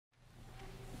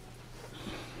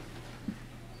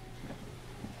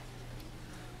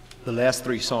The last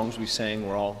three songs we sang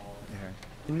were all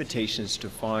invitations to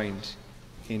find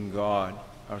in God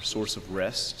our source of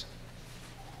rest,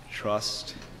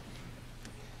 trust.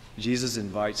 Jesus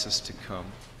invites us to come.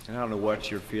 And I don't know what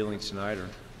you're feeling tonight or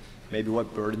maybe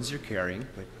what burdens you're carrying,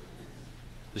 but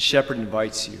the shepherd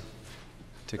invites you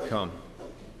to come.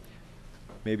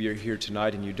 Maybe you're here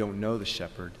tonight and you don't know the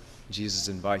shepherd. Jesus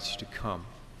invites you to come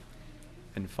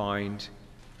and find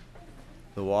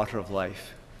the water of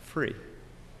life free.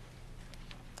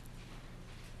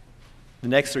 The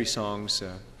next three songs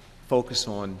focus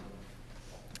on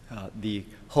the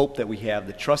hope that we have,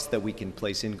 the trust that we can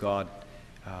place in God,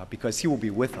 because He will be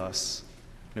with us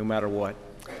no matter what.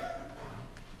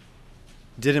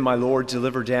 Didn't my Lord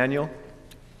deliver Daniel?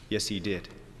 Yes, He did.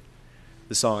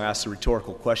 The song asks a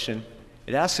rhetorical question.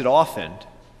 It asks it often,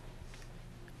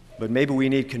 but maybe we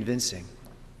need convincing.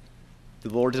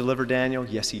 Did the Lord deliver Daniel?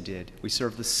 Yes, He did. We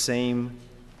serve the same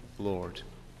Lord.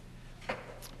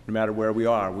 No matter where we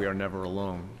are never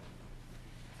alone.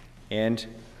 And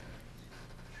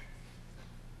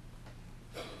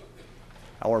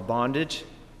our bondage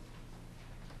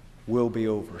will be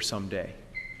over someday.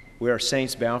 We are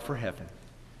saints bound for heaven.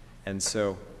 And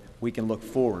so we can look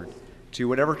forward to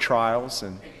whatever trials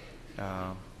and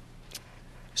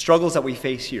struggles that we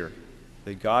face here,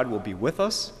 that God will be with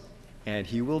us and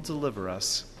He will deliver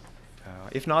us,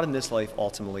 if not in this life,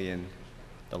 ultimately in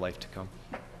the life to come.